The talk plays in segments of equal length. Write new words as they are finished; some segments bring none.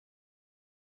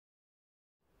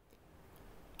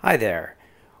Hi there.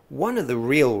 One of the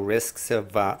real risks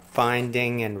of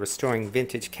finding and restoring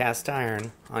vintage cast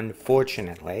iron,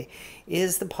 unfortunately,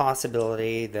 is the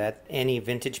possibility that any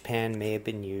vintage pan may have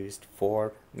been used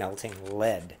for melting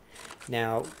lead.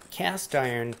 Now, cast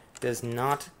iron does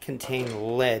not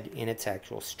contain lead in its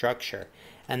actual structure,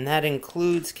 and that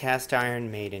includes cast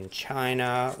iron made in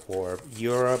China or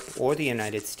Europe or the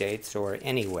United States or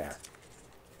anywhere.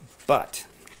 But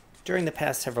during the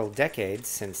past several decades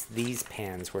since these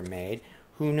pans were made,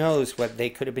 who knows what they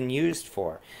could have been used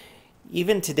for.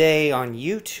 Even today on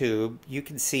YouTube, you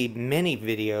can see many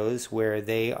videos where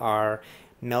they are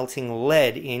melting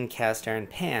lead in cast iron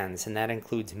pans, and that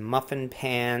includes muffin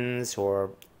pans or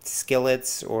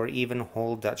skillets or even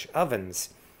whole Dutch ovens,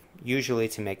 usually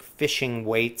to make fishing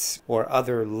weights or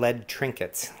other lead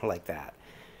trinkets like that.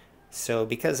 So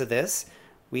because of this,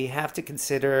 we have to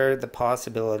consider the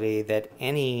possibility that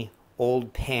any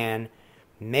old pan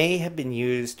may have been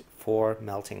used for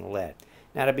melting lead.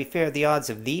 Now, to be fair, the odds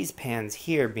of these pans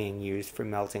here being used for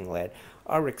melting lead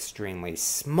are extremely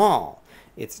small.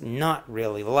 It's not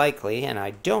really likely, and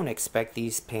I don't expect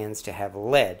these pans to have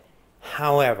lead.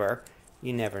 However,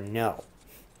 you never know.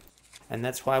 And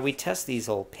that's why we test these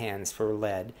old pans for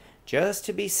lead, just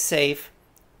to be safe,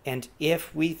 and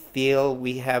if we feel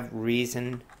we have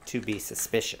reason to be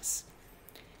suspicious.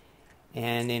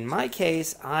 And in my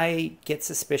case, I get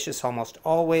suspicious almost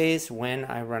always when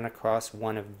I run across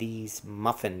one of these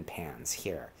muffin pans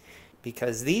here,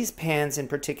 because these pans in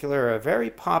particular are very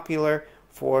popular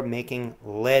for making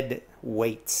lead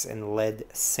weights and lead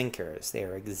sinkers. They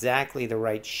are exactly the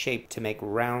right shape to make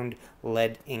round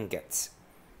lead ingots.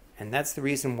 And that's the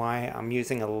reason why I'm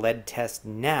using a lead test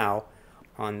now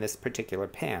on this particular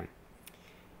pan.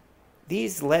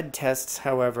 These lead tests,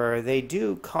 however, they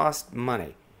do cost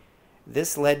money.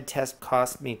 This lead test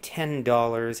cost me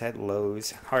 $10 at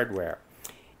Lowe's Hardware.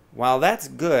 While that's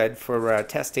good for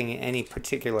testing any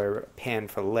particular pan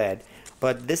for lead,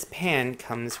 but this pan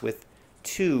comes with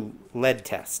 2 lead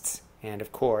tests. And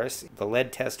of course, the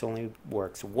lead test only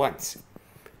works once.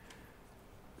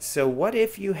 So what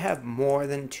if you have more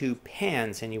than 2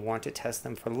 pans and you want to test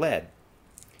them for lead?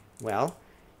 Well,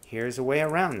 here's a way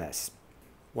around this.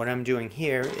 What I'm doing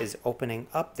here is opening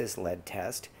up this lead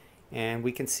test, and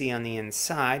we can see on the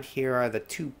inside, here are the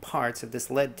 2 parts of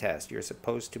this lead test. You're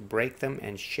supposed to break them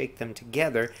and shake them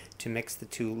together to mix the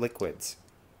 2 liquids.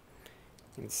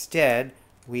 Instead,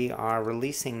 we are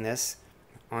releasing this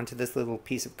onto this little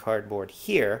piece of cardboard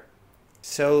here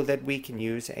so that we can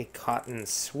use a cotton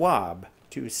swab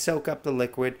to soak up the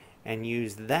liquid and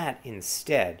use that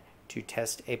instead to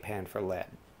test a pan for lead.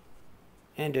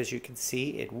 And as you can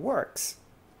see, it works.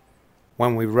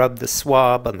 When we rub the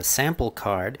swab on the sample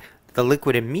card, the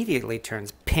liquid immediately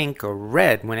turns pink or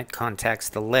red when it contacts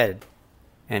the lead.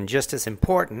 And just as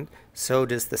important, so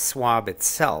does the swab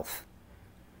itself.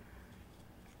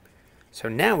 So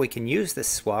now we can use this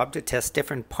swab to test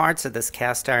different parts of this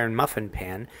cast iron muffin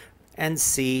pan and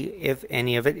see if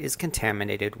any of it is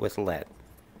contaminated with lead.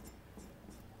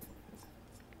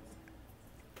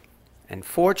 And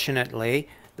fortunately,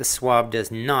 the swab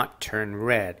does not turn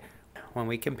red. When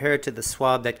we compare it to the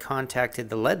swab that contacted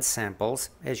the lead samples,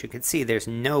 as you can see, there's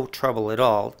no trouble at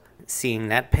all seeing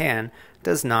that pan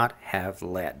does not have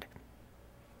lead.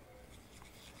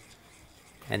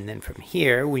 And then from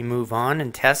here we move on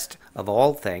and test, of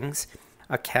all things,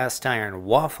 a cast iron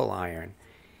waffle iron.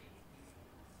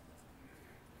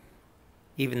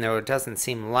 Even though it doesn't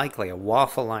seem likely a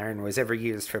waffle iron was ever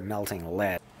used for melting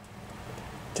lead.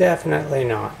 Definitely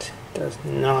not. Does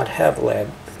not have lead.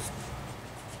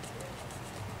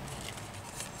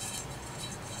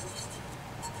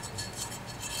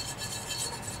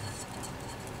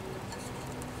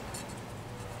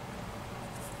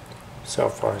 So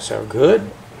far, so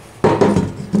good.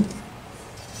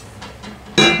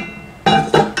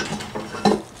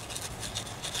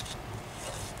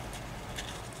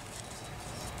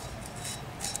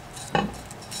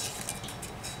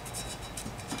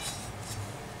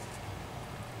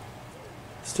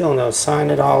 Still no sign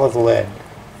at all of lead.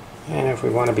 And if we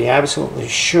want to be absolutely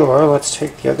sure, let's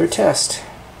take the other test.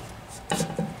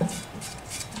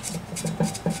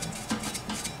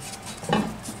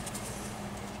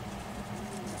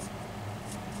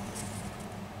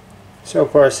 So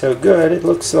far so good. It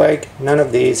looks like none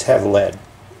of these have lead.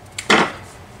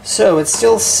 So it's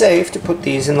still safe to put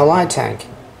these in the lye tank.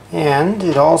 And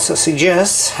it also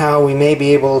suggests how we may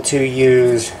be able to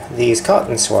use these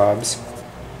cotton swabs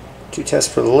to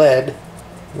test for lead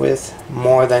with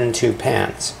more than 2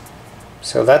 pans.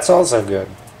 So that's also good.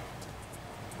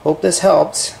 Hope this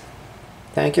helps.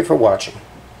 Thank you for watching.